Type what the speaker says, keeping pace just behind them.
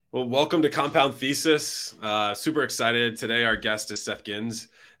Well, welcome to Compound Thesis. Super excited. Today, our guest is Seth Ginns,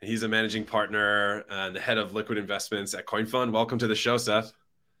 and he's a managing partner and the head of liquid investments at CoinFund. Welcome to the show, Seth.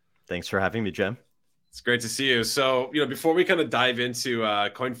 Thanks for having me, Jim. It's great to see you. So, before we kind of dive into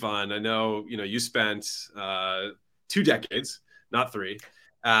CoinFund, I know, you spent 2 decades, not three,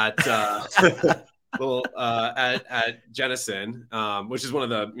 at at Jennison, which is one of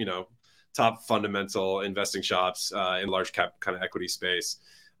the top fundamental investing shops in large cap kind of equity space.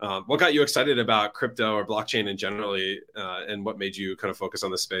 What got you excited about crypto or blockchain in generally, and what made you kind of focus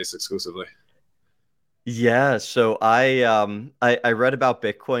on this space exclusively? Yeah, so I read about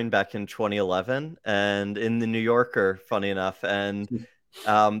Bitcoin back in 2011 and in the New Yorker, funny enough, and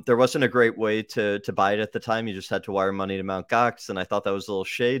there wasn't a great way to buy it at the time. You just had to wire money to Mt. Gox, and I thought that was a little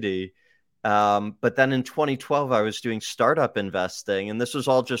shady. But then in 2012, I was doing startup investing, and this was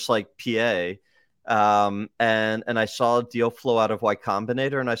all just like PA. And I saw deal flow out of Y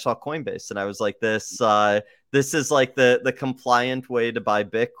Combinator, and I saw Coinbase, and I was like, this is like the compliant way to buy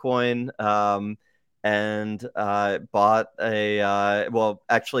Bitcoin. And bought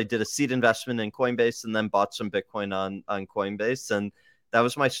actually did a seed investment in Coinbase, and then bought some Bitcoin on Coinbase, and that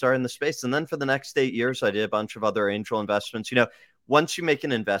was my start in the space. And then for the next 8 years, I did a bunch of other angel investments. Once you make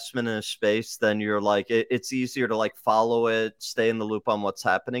an investment in a space, then you're like, it's easier to like follow it, stay in the loop on what's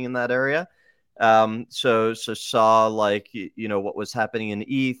happening in that area. So saw like, what was happening in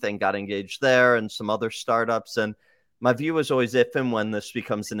ETH and got engaged there, and some other startups. And my view was always, if and when this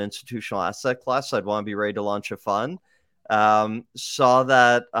becomes an institutional asset class, I'd want to be ready to launch a fund. Saw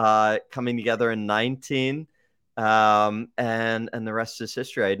that coming together in 19, and the rest is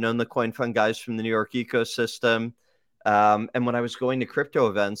history. I had known the CoinFund guys from the New York ecosystem. And when I was going to crypto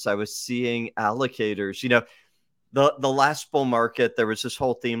events, I was seeing allocators. The last bull market, there was this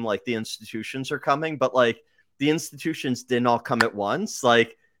whole theme like the institutions are coming, but like the institutions didn't all come at once.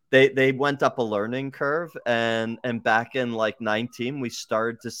 Like they went up a learning curve, and back in like 19, we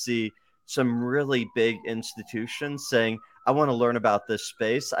started to see some really big institutions saying, I want to learn about this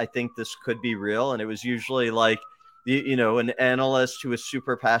space. I think this could be real. And it was usually like, an analyst who was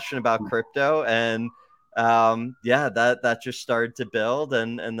super passionate about crypto. And that just started to build.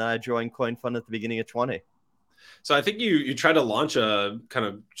 And then I joined CoinFund at the beginning of 20. So I think you tried to launch a kind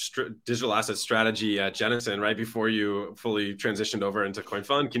of digital asset strategy at Jennison right before you fully transitioned over into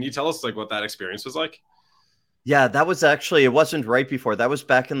CoinFund. Can you tell us like what that experience was like? Yeah, that was actually, it wasn't right before. That was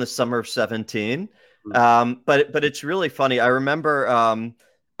back in the summer of 17. But it's really funny. I remember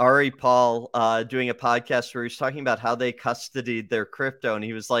Ari Paul doing a podcast where he was talking about how they custodied their crypto. And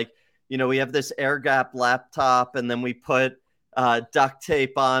he was like, we have this air gap laptop, and then we put duct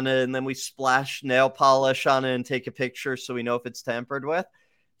tape on it, and then we splash nail polish on it and take a picture so we know if it's tampered with.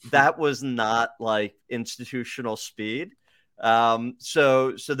 That was not like institutional speed.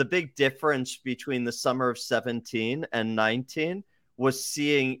 So the big difference between the summer of 17 and 19 was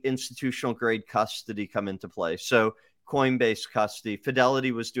seeing institutional grade custody come into play. So Coinbase custody,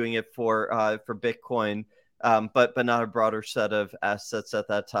 Fidelity was doing it for Bitcoin, but not a broader set of assets at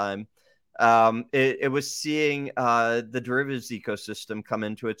that time. It was seeing the derivatives ecosystem come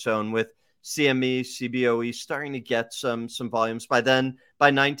into its own with CME, CBOE starting to get some volumes. By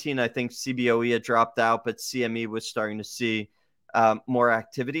 19, I think CBOE had dropped out, but CME was starting to see more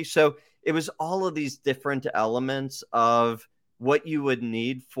activity. So it was all of these different elements of what you would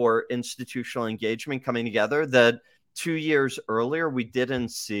need for institutional engagement coming together that 2 years earlier we didn't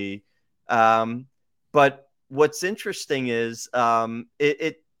see. But what's interesting is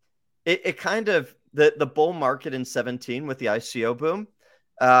it kind of the bull market in 17 with the ICO boom,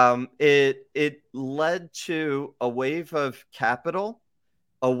 it led to a wave of capital,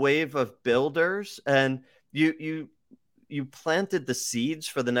 a wave of builders, and you planted the seeds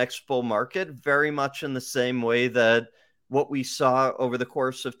for the next bull market very much in the same way that what we saw over the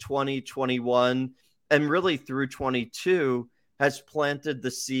course of 2021 and really through 22 has planted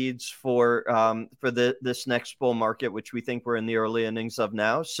the seeds for this next bull market, which we think we're in the early innings of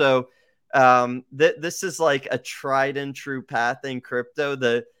now. So this is like a tried and true path in crypto.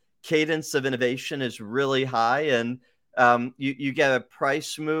 The cadence of innovation is really high, and you get a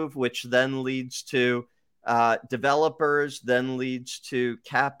price move, which then leads to developers, then leads to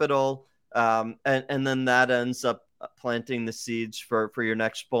capital, and then that ends up planting the seeds for your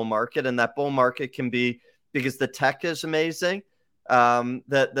next bull market. And that bull market can be because the tech is amazing,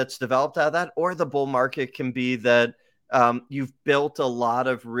 that's developed out of that, or the bull market can be that you've built a lot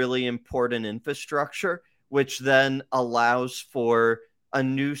of really important infrastructure, which then allows for a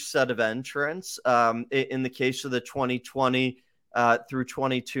new set of entrants. In the case of the 2020 through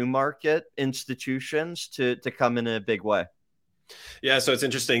 22 market, institutions to come in a big way. Yeah, so it's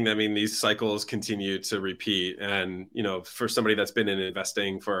interesting. I mean, these cycles continue to repeat, and for somebody that's been in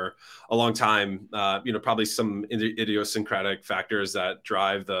investing for a long time, probably some idiosyncratic factors that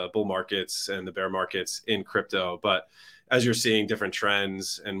drive the bull markets and the bear markets in crypto. But as you're seeing different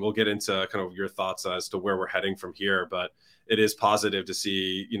trends, and we'll get into kind of your thoughts as to where we're heading from here, but it is positive to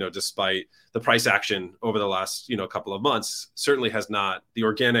see, despite the price action over the last, couple of months, certainly has not the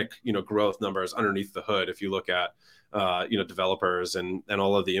organic, growth numbers underneath the hood. If you look at developers and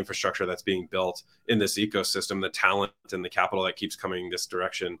all of the infrastructure that's being built in this ecosystem, the talent and the capital that keeps coming this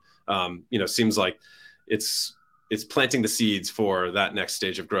direction, seems like it's planting the seeds for that next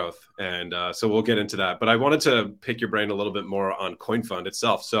stage of growth. And so we'll get into that. But I wanted to pick your brain a little bit more on CoinFund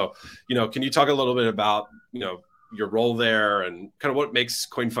itself. So, can you talk a little bit about, your role there and kind of what makes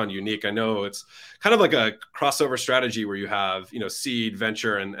CoinFund unique? I know it's kind of like a crossover strategy where you have, seed,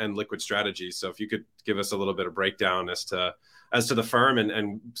 venture, and liquid strategies. So if you could give us a little bit of breakdown as to the firm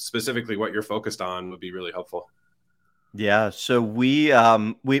and specifically what you're focused on would be really helpful. Yeah, so we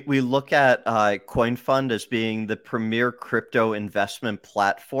look at CoinFund as being the premier crypto investment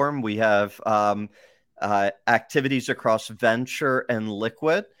platform. We have activities across venture and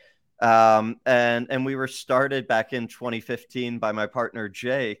liquid. And we were started back in 2015 by my partner,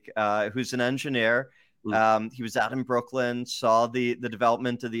 Jake, who's an engineer. He was out in Brooklyn, saw the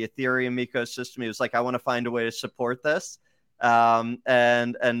development of the Ethereum ecosystem. He was like, I want to find a way to support this.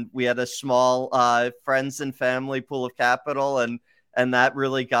 And we had a small friends and family pool of capital, and that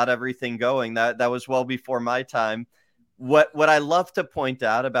really got everything going. That was well before my time. What I love to point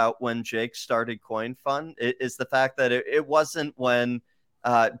out about when Jake started CoinFund is the fact that it wasn't when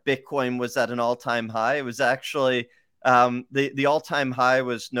Bitcoin was at an all-time high. It was actually the all-time high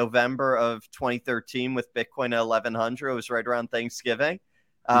was November of 2013 with Bitcoin at 1,100. It was right around Thanksgiving.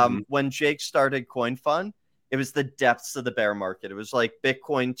 When Jake started CoinFund, it was the depths of the bear market. It was like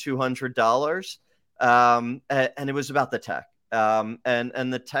Bitcoin $200, and it was about the tech.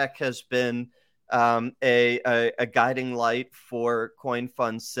 And the tech has been a guiding light for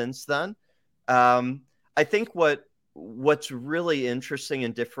CoinFund since then. I think what's really interesting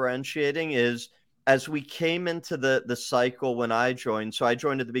and differentiating is as we came into the cycle when I joined, so I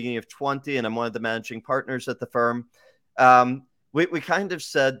joined at the beginning of 20 and I'm one of the managing partners at the firm. We kind of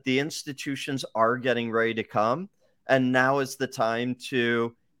said the institutions are getting ready to come, and now is the time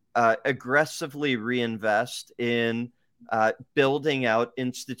to aggressively reinvest in building out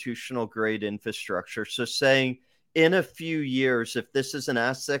institutional grade infrastructure. So saying in a few years, if this is an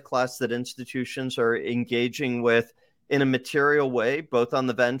asset class that institutions are engaging with in a material way, both on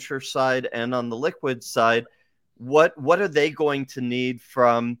the venture side and on the liquid side, what are they going to need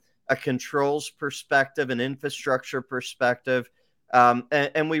from a controls perspective, an infrastructure perspective?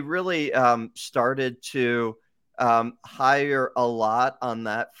 And we really started to hire a lot on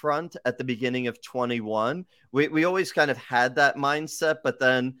that front at the beginning of 21. We always kind of had that mindset, but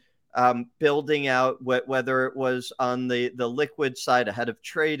then building out whether it was on the liquid side, a head of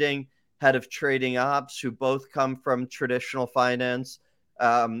trading ops, who both come from traditional finance,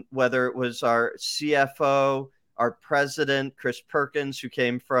 whether it was our CFO, our president, Chris Perkins, who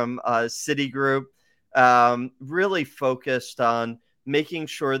came from Citigroup, really focused on making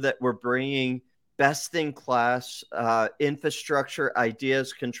sure that we're bringing best-in-class infrastructure,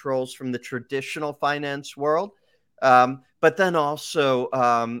 ideas, controls from the traditional finance world, but then also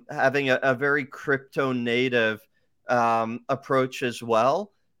having a very crypto-native approach as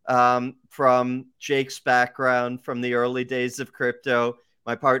well. From Jake's background from the early days of crypto,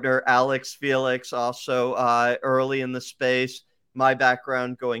 my partner Alex Felix also early in the space, my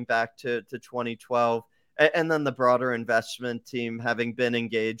background going back to 2012, and then the broader investment team having been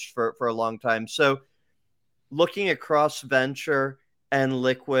engaged for a long time. So looking across venture and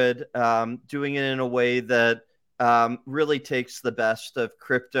liquid, doing it in a way that really takes the best of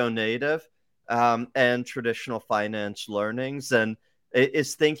crypto native and traditional finance learnings, and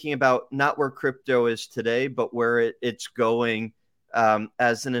is thinking about not where crypto is today, but where it's going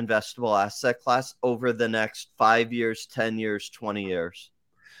as an investable asset class over the next 5 years, 10 years, 20 years.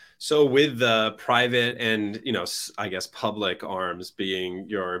 So with the private and, I guess public arms being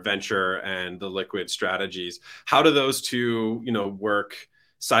your venture and the liquid strategies, how do those two, work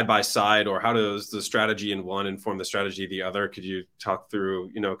side by side, or how does the strategy in one inform the strategy of the other? Could you talk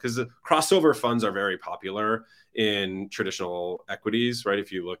through, because the crossover funds are very popular in traditional equities, right?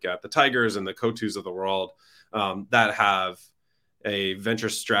 If you look at the Tigers and the Cotus of the world that have a venture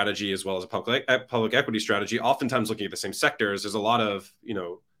strategy as well as a public equity strategy, oftentimes looking at the same sectors, there's a lot of,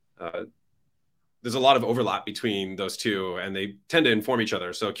 there's a lot of overlap between those two, and they tend to inform each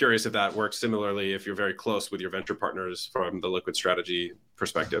other. So curious if that works similarly if you're very close with your venture partners from the liquid strategy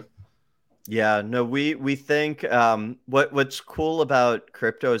perspective. Yeah, no, we think what's cool about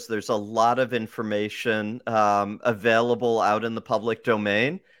crypto is there's a lot of information available out in the public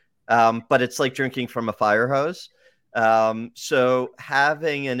domain, but it's like drinking from a fire hose. So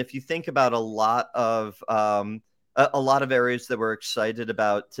having, and if you think about a lot of areas that we're excited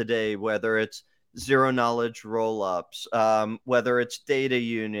about today, whether it's zero knowledge rollups, whether it's data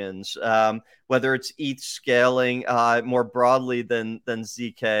unions, whether it's ETH scaling more broadly than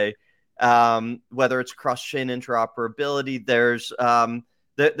ZK. Whether it's cross-chain interoperability, there's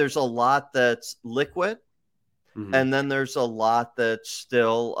a lot that's liquid, and then there's a lot that's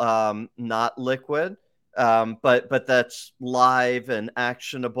still not liquid, but that's live and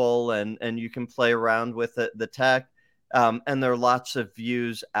actionable, and you can play around with the tech. And there are lots of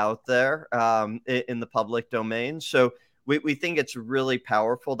views out there in the public domain. So we think it's really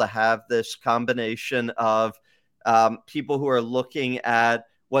powerful to have this combination of people who are looking at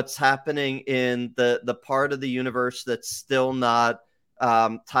what's happening in the part of the universe that's still not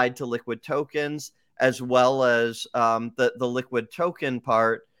tied to liquid tokens, as well as the liquid token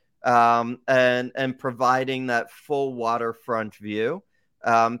part, and providing that full waterfront view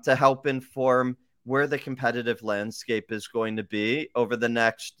to help inform where the competitive landscape is going to be over the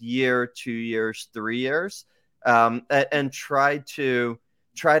next year, 2 years, 3 years, and try to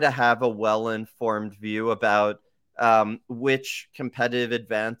have a well-informed view about which competitive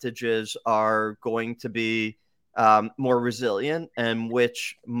advantages are going to be more resilient and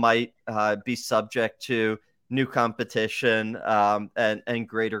which might be subject to new competition and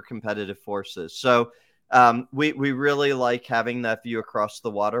greater competitive forces. So we really like having that view across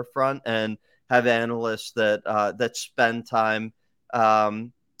the waterfront and have analysts that spend time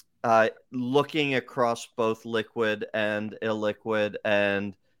looking across both liquid and illiquid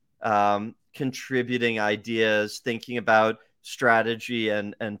and contributing ideas, thinking about strategy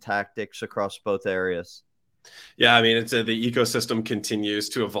and tactics across both areas. Yeah, I mean, it's the ecosystem continues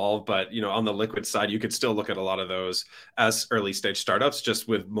to evolve, but on the liquid side, you could still look at a lot of those as early stage startups, just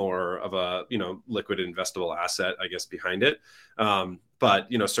with more of a liquid investable asset, I guess, behind it. But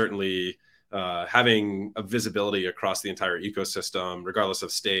certainly having a visibility across the entire ecosystem, regardless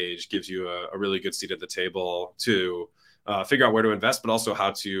of stage, gives you a really good seat at the table to figure out where to invest, but also how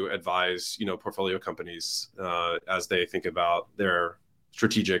to advise, portfolio companies as they think about their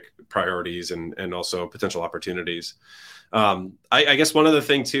strategic priorities and also potential opportunities. I guess one other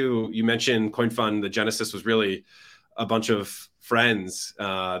thing too, you mentioned CoinFund, the genesis was really a bunch of friends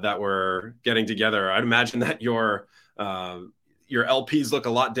that were getting together. I'd imagine that your LPs look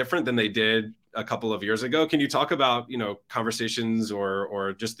a lot different than they did a couple of years ago. Can you talk about, conversations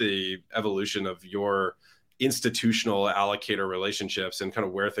or just the evolution of your institutional allocator relationships and kind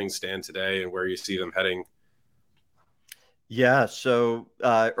of where things stand today and where you see them heading? Yeah, so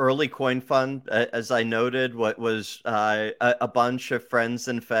early CoinFund, as I noted, what was a bunch of friends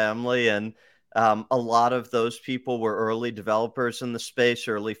and family, and a lot of those people were early developers in the space,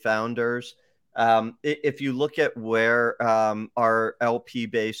 early founders. If you look at where our LP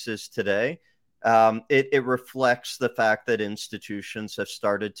base is today, it reflects the fact that institutions have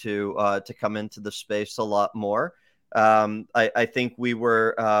started to come into the space a lot more. I think we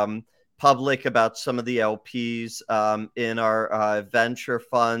were public about some of the LPs in our venture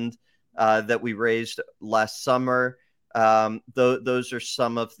fund that we raised last summer. Those are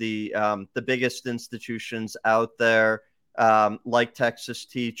some of the biggest institutions out there, like Texas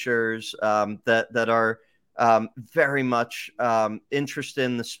Teachers, that are very much interested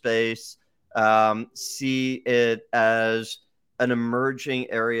in the space, see it as an emerging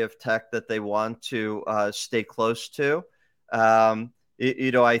area of tech that they want to stay close to.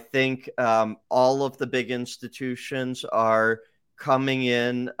 I think all of the big institutions are coming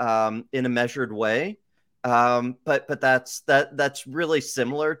in a measured way, but that's really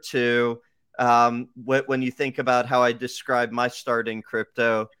similar to when you think about how I described my start in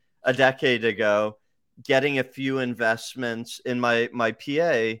crypto a decade ago, getting a few investments in my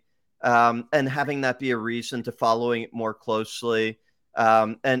PA, and having that be a reason to following it more closely,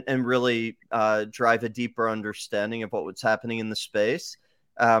 and really drive a deeper understanding of what was happening in the space.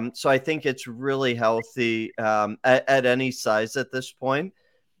 So I think it's really healthy at any size at this point.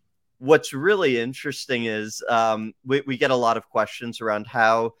 What's really interesting is we get a lot of questions around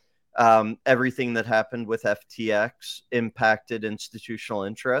how everything that happened with FTX impacted institutional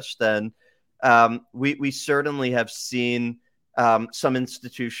interest. And we certainly have seen some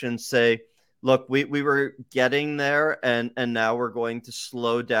institutions say, look, we were getting there, and now we're going to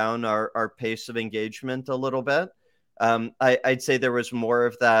slow down our pace of engagement a little bit. I'd say there was more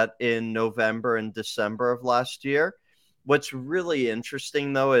of that in November and December of last year. What's really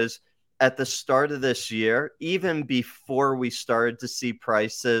interesting, though, is at the start of this year, even before we started to see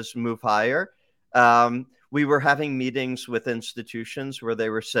prices move higher, we were having meetings with institutions where they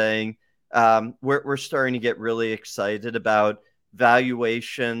were saying, we're starting to get really excited about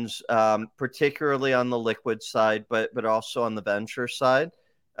valuations, particularly on the liquid side, but also on the venture side.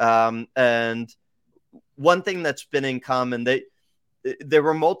 And one thing that's been in common, there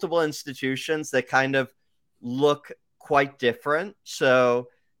were multiple institutions that kind of look quite different. So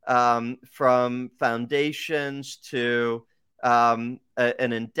from foundations to an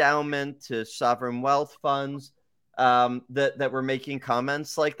endowment to sovereign wealth funds that were making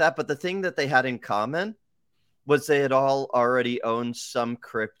comments like that. But the thing that they had in common was they had all already owned some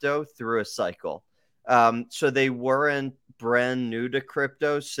crypto through a cycle. So they weren't brand new to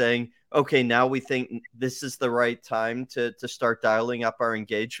crypto saying, okay, now we think this is the right time to start dialing up our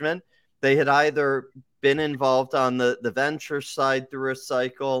engagement. They had either been involved on the venture side through a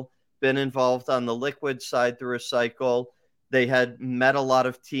cycle, been involved on the liquid side through a cycle. They had met a lot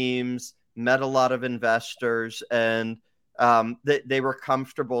of teams, met a lot of investors, and they were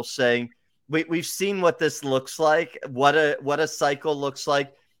comfortable saying, we've seen what this looks like, what a cycle looks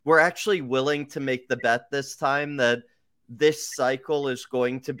like. We're actually willing to make the bet this time that this cycle is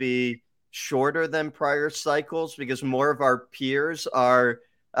going to be shorter than prior cycles because more of our peers are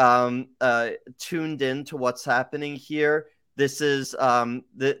tuned in to what's happening here. This is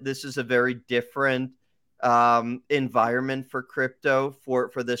a very different environment for crypto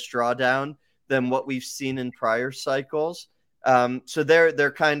for this drawdown than what we've seen in prior cycles. So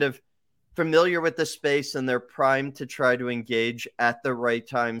they're kind of familiar with the space and they're primed to try to engage at the right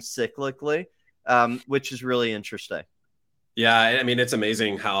time cyclically, which is really interesting. Yeah, I mean, it's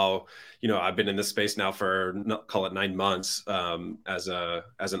amazing how, I've been in this space now for, call it 9 months as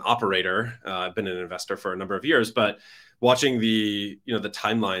an operator. I've been an investor for a number of years, but watching the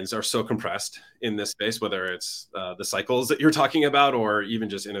timelines are so compressed in this space, whether it's the cycles that you're talking about or even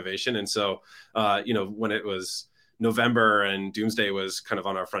just innovation. And so, when it was November and doomsday was kind of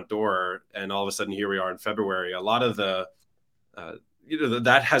on our front door, and all of a sudden here we are in February, a lot of the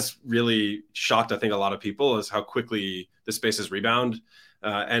that has really shocked, I think, a lot of people is how quickly the space has rebound.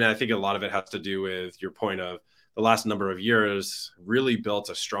 And I think a lot of it has to do with your point of the last number of years really built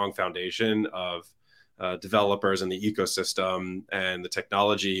a strong foundation of developers and the ecosystem and the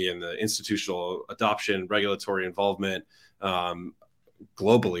technology and the institutional adoption, regulatory involvement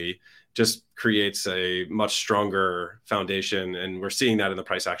globally just creates a much stronger foundation. And we're seeing that in the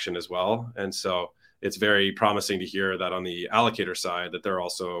price action as well. And so it's very promising to hear that on the allocator side that they're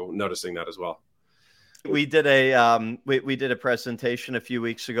also noticing that as well. We did a presentation a few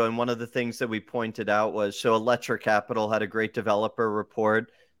weeks ago, and one of the things that we pointed out was, so Electric Capital had a great developer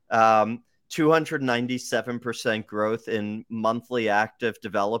report, 297% growth in monthly active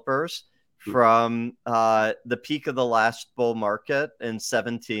developers from the peak of the last bull market in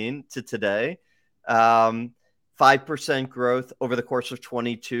 2017 to today. 5% growth over the course of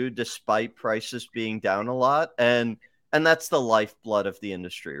 22, despite prices being down a lot. And that's the lifeblood of the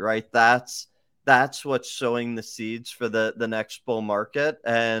industry, right? That's what's sowing the seeds for the next bull market.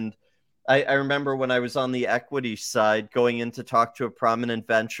 And I remember when I was on the equity side going in to talk to a prominent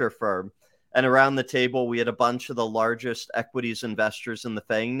venture firm, and around the table, we had a bunch of the largest equities investors in the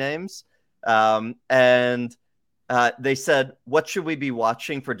FANG names. They said, what should we be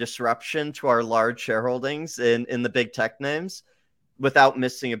watching for disruption to our large shareholdings in the big tech names? Without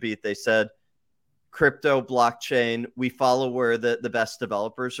missing a beat, they said, crypto, blockchain, we follow where the best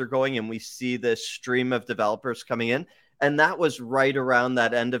developers are going, and we see this stream of developers coming in. And that was right around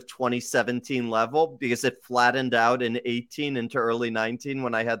that end of 2017 level because it flattened out in 18 into early 19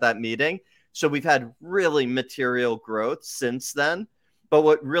 when I had that meeting. So we've had really material growth since then. But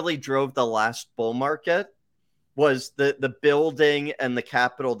what really drove the last bull market was the building and the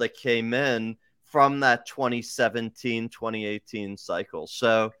capital that came in from that 2017, 2018 cycle.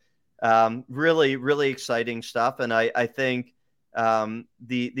 So really, really exciting stuff. And I think the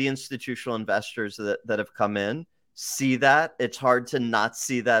institutional investors that have come in see that. It's hard to not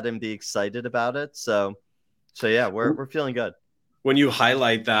see that and be excited about it. So yeah, we're feeling good. When you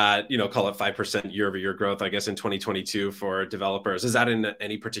highlight that, call it 5% year over year growth, I guess in 2022 for developers, is that in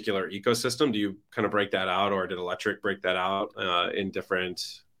any particular ecosystem? Do you kind of break that out, or did Electric break that out in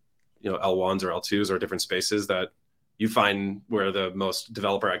different, L1s or L2s or different spaces that you find where the most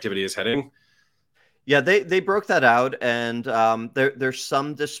developer activity is heading? Yeah, they broke that out, and there's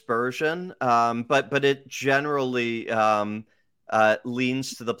some dispersion, but it generally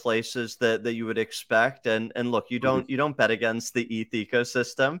leans to the places that you would expect. And look, Mhm. you don't bet against the ETH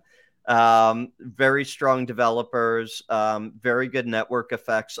ecosystem. Very strong developers, very good network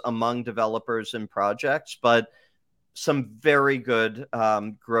effects among developers and projects, but some very good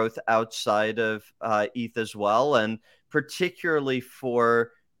growth outside of ETH as well, and particularly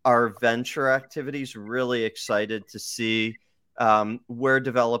for our venture activities. Really excited to see where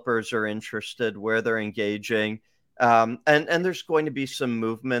developers are interested, where they're engaging, and there's going to be some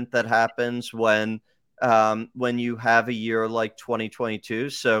movement that happens when you have a year like 2022.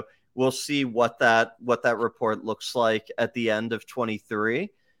 So we'll see what that report looks like at the end of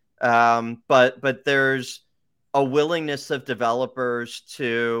 23. But there's a willingness of developers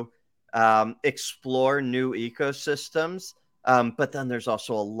to explore new ecosystems. But then there's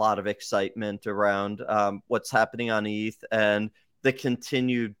also a lot of excitement around what's happening on ETH and the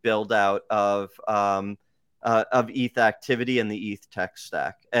continued build out of ETH activity and the ETH tech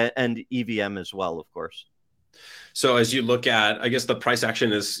stack, and EVM as well, of course. So as you look at, I guess the price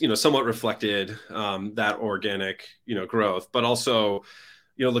action is, somewhat reflected that organic, growth, but also,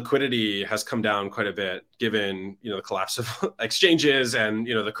 liquidity has come down quite a bit given, the collapse of exchanges and,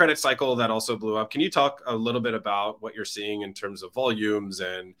 the credit cycle that also blew up. Can you talk a little bit about what you're seeing in terms of volumes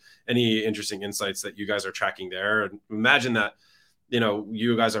and any interesting insights that you guys are tracking there? And imagine that,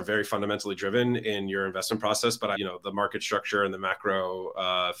 you guys are very fundamentally driven in your investment process, but the market structure and the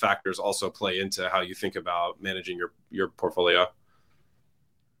macro factors also play into how you think about managing your portfolio.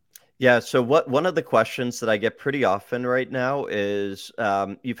 Yeah. So one of the questions that I get pretty often right now is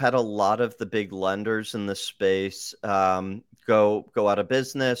you've had a lot of the big lenders in the space go out of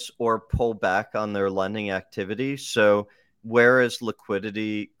business or pull back on their lending activity. So where is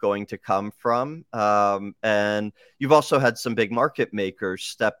liquidity going to come from? And you've also had some big market makers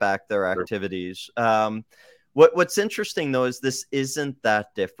step back their Sure. activities. What's interesting though is this isn't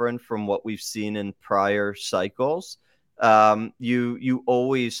that different from what we've seen in prior cycles. You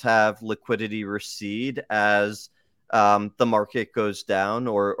always have liquidity recede as the market goes down,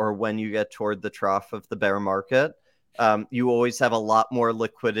 or when you get toward the trough of the bear market. You always have a lot more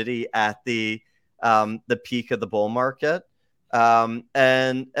liquidity at the peak of the bull market, and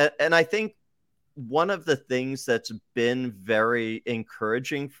I think one of the things that's been very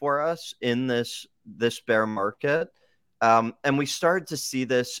encouraging for us in this bear market. And we started to see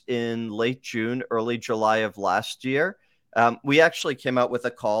this in late June, early July of last year. We actually came out with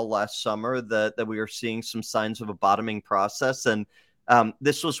a call last summer that we were seeing some signs of a bottoming process. And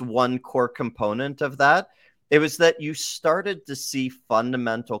this was one core component of that. It was that you started to see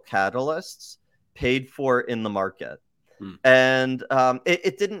fundamental catalysts paid for in the market. And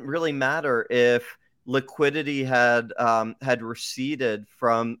it didn't really matter if liquidity had receded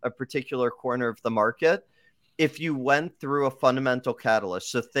from a particular corner of the market. If you went through a fundamental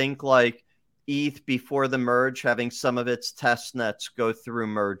catalyst, so think like ETH before the merge, having some of its test nets go through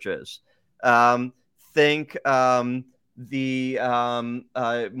merges. Think more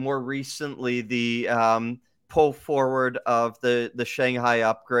recently the pull forward of the Shanghai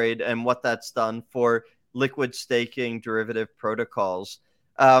upgrade and what that's done for liquid staking derivative protocols.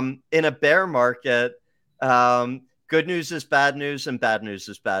 In a bear market, good news is bad news and bad news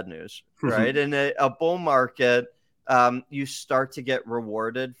is bad news, right? In a bull market, you start to get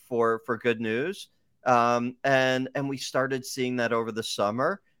rewarded for good news. And we started seeing that over the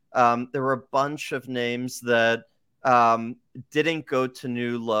summer. There were a bunch of names that didn't go to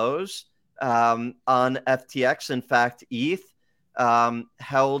new lows on FTX. In fact, ETH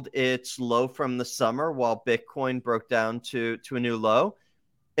held its low from the summer while Bitcoin broke down to a new low.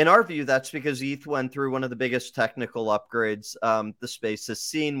 In our view, that's because ETH went through one of the biggest technical upgrades the space has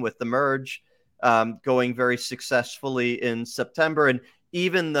seen with the merge, going very successfully in September. And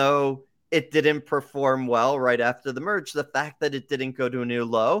even though it didn't perform well right after the merge, the fact that it didn't go to a new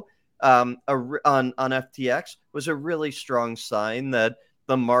low on FTX was a really strong sign that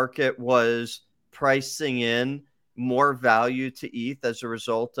the market was pricing in more value to ETH as a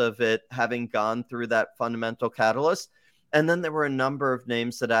result of it having gone through that fundamental catalyst. And then there were a number of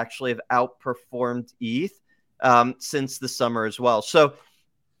names that actually have outperformed ETH since the summer as well. So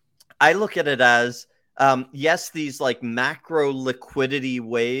I look at it as, yes, these like macro liquidity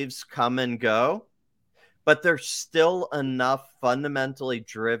waves come and go, but there's still enough fundamentally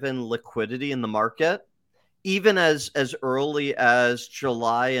driven liquidity in the market, even as early as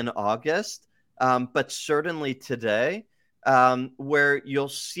July and August, but certainly today, where you'll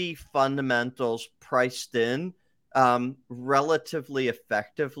see fundamentals priced in relatively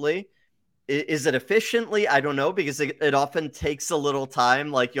effectively. Is it efficiently? I don't know, because it often takes a little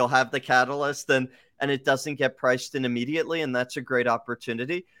time. Like you'll have the catalyst and it doesn't get priced in immediately. And that's a great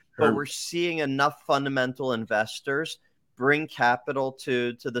opportunity. But we're seeing enough fundamental investors bring capital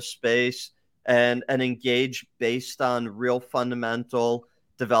to the space and engage based on real fundamental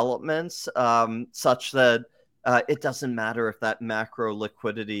developments, such that it doesn't matter if that macro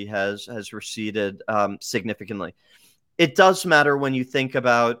liquidity has receded significantly. It does matter when you think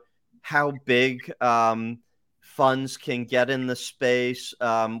about how big funds can get in the space,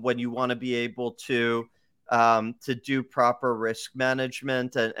 when you want to be able to do proper risk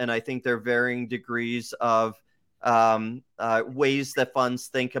management. And I think there are varying degrees of ways that funds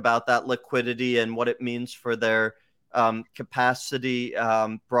think about that liquidity and what it means for their capacity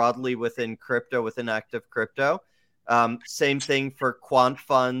broadly within crypto, within active crypto. Same thing for quant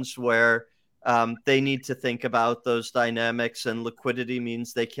funds, where they need to think about those dynamics, and liquidity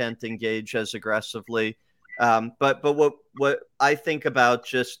means they can't engage as aggressively. But what I think about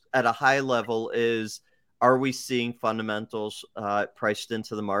just at a high level is, are we seeing fundamentals priced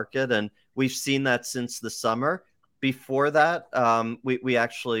into the market? And we've seen that since the summer. Before that, we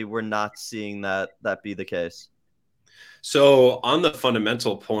actually were not seeing that be the case. So on the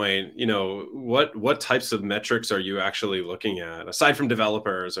fundamental point, what types of metrics are you actually looking at? Aside from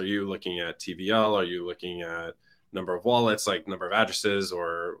developers, are you looking at TVL? Are you looking at number of wallets, like number of addresses,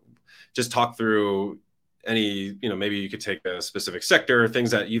 or just talk through any, maybe you could take a specific sector,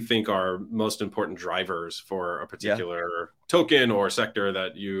 things that you think are most important drivers for a particular token or sector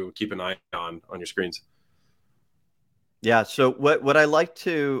that you keep an eye on your screens? Yeah. So what I like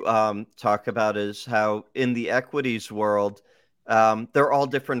to talk about is how in the equities world, there are all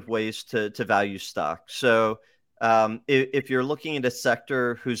different ways to value stocks. So if you're looking at a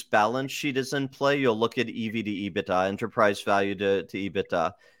sector whose balance sheet is in play, you'll look at EV to EBITDA, enterprise value to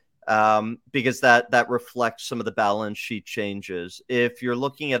EBITDA, because that reflects some of the balance sheet changes. If you're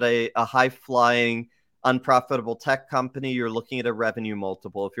looking at a high flying, unprofitable tech company, you're looking at a revenue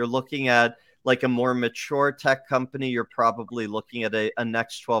multiple. If you're looking at like a more mature tech company, you're probably looking at a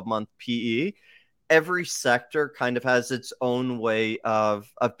next 12-month PE. Every sector kind of has its own way of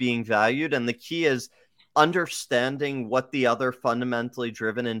being valued. And the key is understanding what the other fundamentally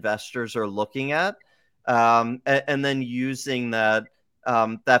driven investors are looking at, and then using that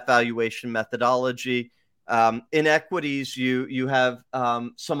valuation methodology. In equities, you have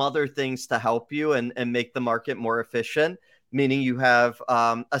some other things to help you and make the market more efficient, meaning you have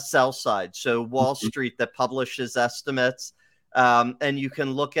a sell side, so Wall Street, that publishes estimates, and you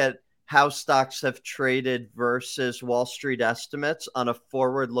can look at how stocks have traded versus Wall Street estimates on a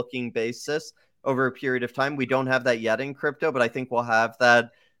forward-looking basis over a period of time. We don't have that yet in crypto, but I think we'll have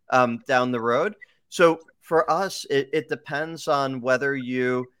that down the road. So for us, it depends on whether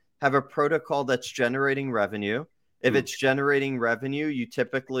you have a protocol that's generating revenue. If it's generating revenue, you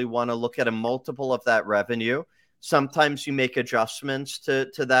typically want to look at a multiple of that revenue. Sometimes you make adjustments to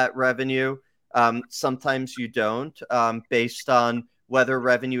that revenue. Sometimes you don't, based on whether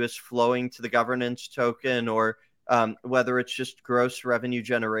revenue is flowing to the governance token or whether it's just gross revenue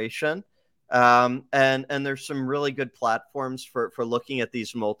generation. And there's some really good platforms for looking at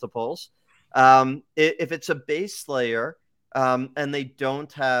these multiples. If it's a base layer and they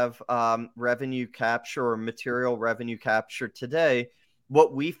don't have revenue capture or material revenue capture today,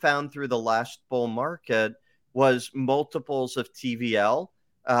 what we found through the last bull market was multiples of TVL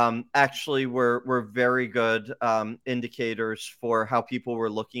actually were very good indicators for how people were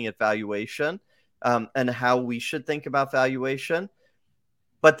looking at valuation and how we should think about valuation.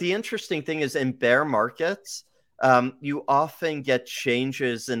 But the interesting thing is, in bear markets, you often get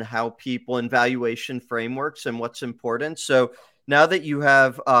changes in how people in valuation frameworks and what's important. So now that you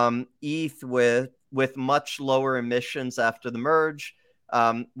have ETH with much lower emissions after the merge,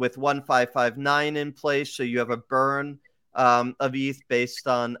 with 1559 in place, so you have a burn of ETH based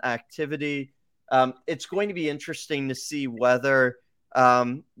on activity. It's going to be interesting to see whether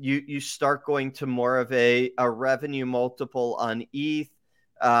you start going to more of a revenue multiple on ETH,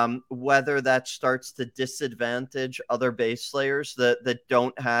 whether that starts to disadvantage other base layers that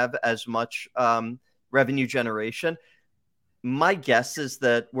don't have as much revenue generation. My guess is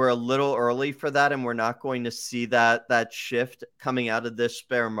that we're a little early for that, and we're not going to see that shift coming out of this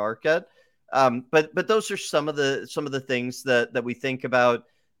bear market. But those are some of the things that we think about.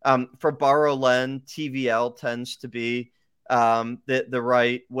 For borrow lend, TVL tends to be the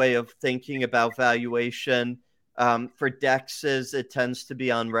right way of thinking about valuation. For DEXs, it tends to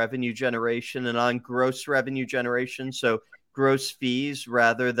be on revenue generation and on gross revenue generation, so gross fees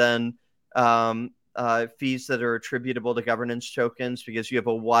rather than fees that are attributable to governance tokens, because you have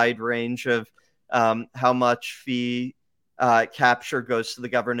a wide range of how much fee capture goes to the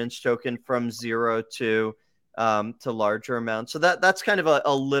governance token, from 0 to larger amounts. So that's kind of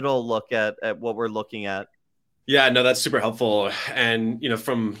a little look at what we're looking at. Yeah, no, that's super helpful. And,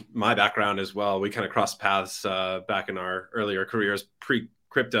 from my background as well, we kind of crossed paths back in our earlier careers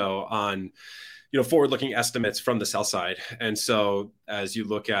pre-crypto on, forward-looking estimates from the sell side. And so as you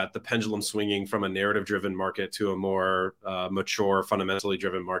look at the pendulum swinging from a narrative-driven market to a more mature, fundamentally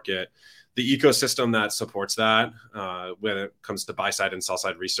driven market, the ecosystem that supports that when it comes to buy-side and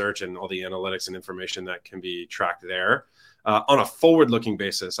sell-side research and all the analytics and information that can be tracked there on a forward-looking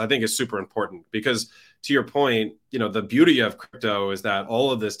basis, I think is super important. Because to your point, the beauty of crypto is that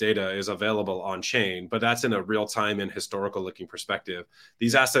all of this data is available on chain, but that's in a real time and historical looking perspective.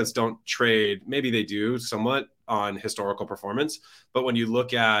 These assets don't trade, maybe they do somewhat on historical performance, but when you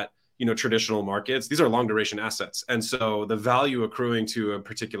look at traditional markets, these are long duration assets. And so the value accruing to a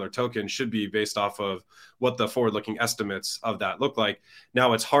particular token should be based off of what the forward looking estimates of that look like.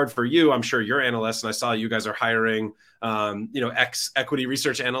 Now it's hard for you. I'm sure you're analysts, and I saw you guys are hiring, equity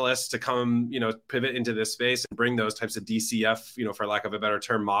research analysts to come, pivot into this space and bring those types of DCF, for lack of a better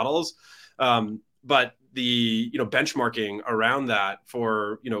term, models. But the, benchmarking around that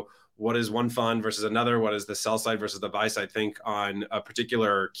for, what is one fund versus another? What is the sell side versus the buy side? Think on a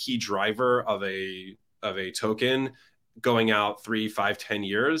particular key driver of a token going out 3, 5, 10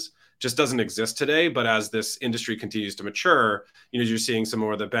 years just doesn't exist today. But as this industry continues to mature, you're seeing some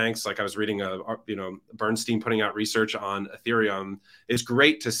more of the banks. Like I was reading, Bernstein putting out research on Ethereum. It's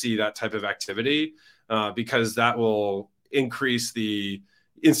great to see that type of activity because that will increase the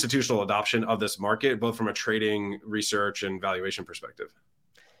institutional adoption of this market, both from a trading, research, and valuation perspective.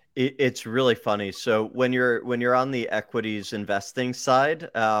 It's really funny. So when you're on the equities investing side,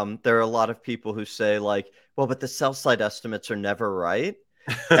 there are a lot of people who say like, well, but the sell side estimates are never right.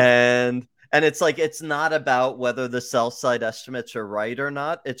 and it's like, it's not about whether the sell side estimates are right or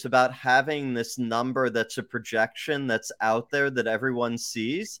not. It's about having this number that's a projection that's out there that everyone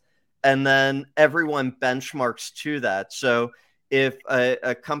sees. And then everyone benchmarks to that. So if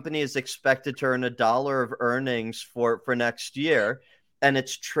a company is expected to earn $1 of earnings for next year, and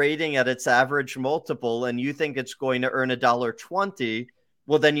it's trading at its average multiple, and you think it's going to earn $1.20,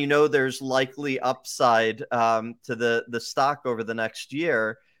 well, then there's likely upside to the stock over the next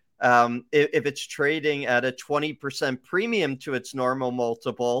year. If it's trading at a 20% premium to its normal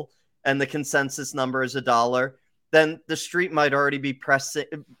multiple, and the consensus number is $1, then the street might already be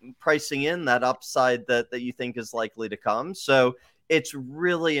pricing in that upside that you think is likely to come. So it's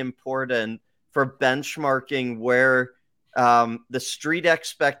really important for benchmarking where the street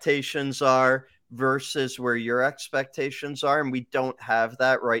expectations are versus where your expectations are. And we don't have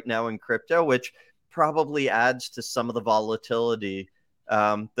that right now in crypto, which probably adds to some of the volatility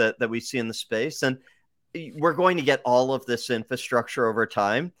that we see in the space. And we're going to get all of this infrastructure over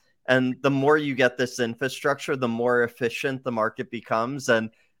time. And the more you get this infrastructure, the more efficient the market becomes, and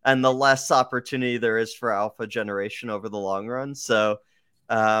the less opportunity there is for alpha generation over the long run. So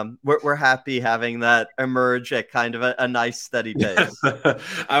we're happy having that emerge at kind of a nice steady pace.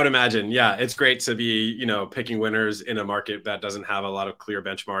 I would imagine. Yeah, it's great to be, picking winners in a market that doesn't have a lot of clear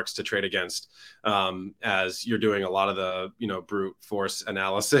benchmarks to trade against, as you're doing a lot of the, brute force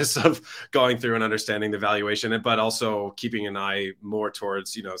analysis of going through and understanding the valuation, but also keeping an eye more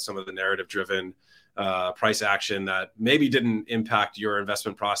towards, some of the narrative driven price action that maybe didn't impact your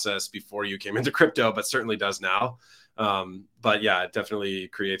investment process before you came into crypto, but certainly does now. But yeah, it definitely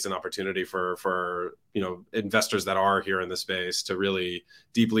creates an opportunity for investors that are here in the space to really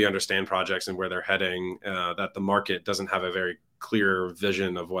deeply understand projects and where they're heading, that the market doesn't have a very clear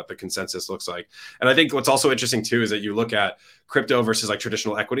vision of what the consensus looks like. And I think what's also interesting too is that you look at crypto versus like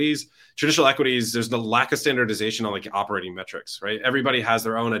traditional equities. Traditional equities, there's no lack of standardization on like operating metrics, right? Everybody has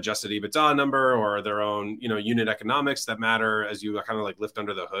their own adjusted EBITDA number or their own, unit economics that matter as you kind of like lift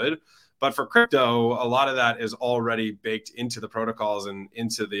under the hood. But for crypto, a lot of that is already baked into the protocols and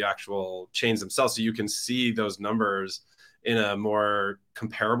into the actual chains themselves. So you can see those numbers in a more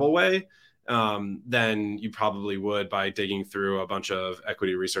comparable way than you probably would by digging through a bunch of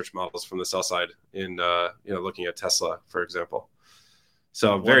equity research models from the sell side in, looking at Tesla, for example.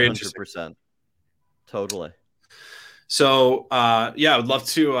 So very 100%. Interesting. Totally. So, I would love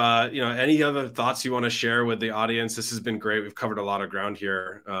to, any other thoughts you want to share with the audience? This has been great. We've covered a lot of ground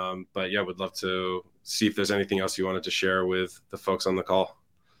here. But yeah, would love to see if there's anything else you wanted to share with the folks on the call.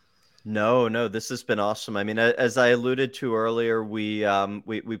 No, this has been awesome. I mean, as I alluded to earlier, we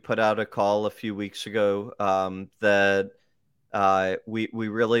put out a call a few weeks ago that We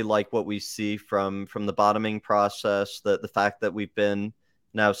really like what we see from the bottoming process. The fact that we've been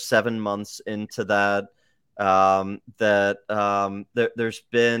now 7 months into that. There's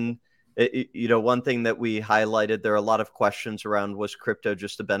been, one thing that we highlighted. There are a lot of questions around, was crypto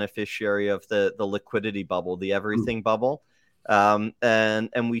just a beneficiary of the liquidity bubble, the everything bubble?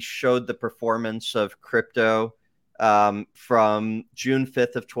 And we showed the performance of crypto from June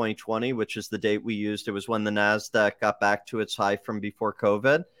 5th of 2020, which is the date we used. It was when the NASDAQ got back to its high from before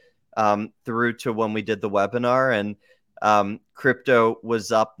COVID, through to when we did the webinar. And crypto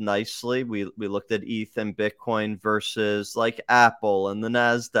was up nicely. We looked at ETH and Bitcoin versus like Apple and the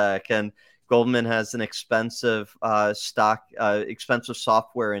NASDAQ, and Goldman has an expensive expensive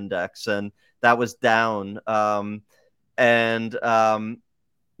software index, and that was down.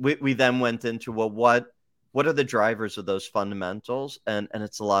 We then went into, well, what are the drivers of those fundamentals? And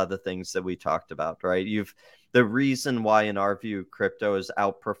it's a lot of the things that we talked about, right? The reason why, in our view, crypto has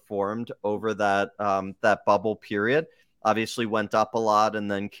outperformed over that bubble period, obviously went up a lot and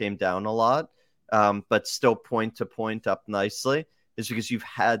then came down a lot, but still point to point up nicely, is because you've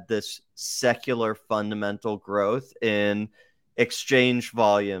had this secular fundamental growth in exchange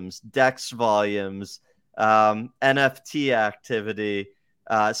volumes, DEX volumes, NFT activity,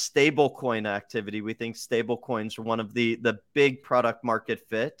 stablecoin activity. We think stablecoins are one of the big product market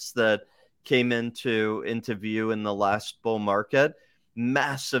fits that came into view in the last bull market.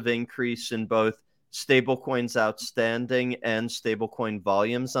 Massive increase in both stablecoins outstanding and stablecoin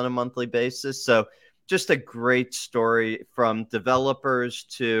volumes on a monthly basis. So just a great story, from developers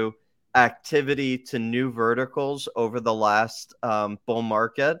to activity to new verticals over the last bull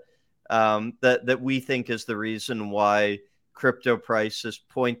market, that we think is the reason why crypto prices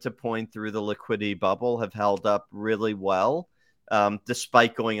point to point through the liquidity bubble have held up really well,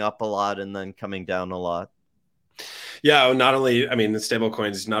 despite going up a lot and then coming down a lot. Yeah, not only, I mean, the stable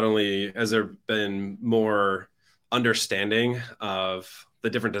coins, not only has there been more understanding of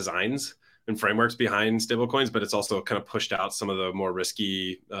the different designs and frameworks behind stable coins, but it's also kind of pushed out some of the more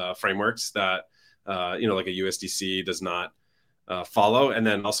risky frameworks that, like a USDC does not follow. And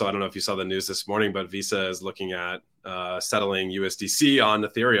then also, I don't know if you saw the news this morning, but Visa is looking at settling USDC on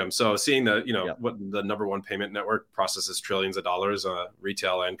Ethereum. So seeing what the number one payment network processes trillions of dollars,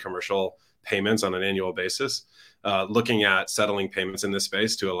 retail and commercial payments on an annual basis, looking at settling payments in this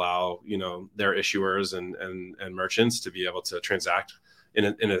space to allow their issuers and merchants to be able to transact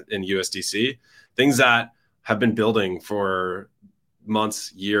in USDC, things that have been building for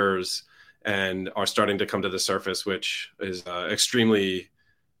months, years, and are starting to come to the surface, which is extremely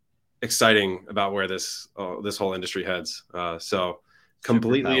exciting about where this whole industry heads. So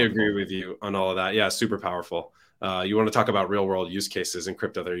completely agree with you on all of that. Yeah, super powerful. You want to talk about real world use cases in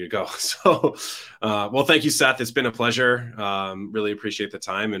crypto? There you go. So, well, thank you, Seth. It's been a pleasure. Really appreciate the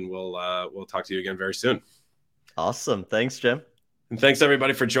time, and we'll talk to you again very soon. Awesome. Thanks, Jim. And thanks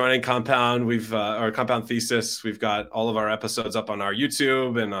everybody for joining Compound. Our Compound Thesis. We've got all of our episodes up on our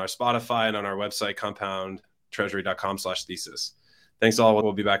YouTube and our Spotify and on our website, compoundtreasury.com/thesis. Thanks all.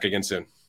 We'll be back again soon.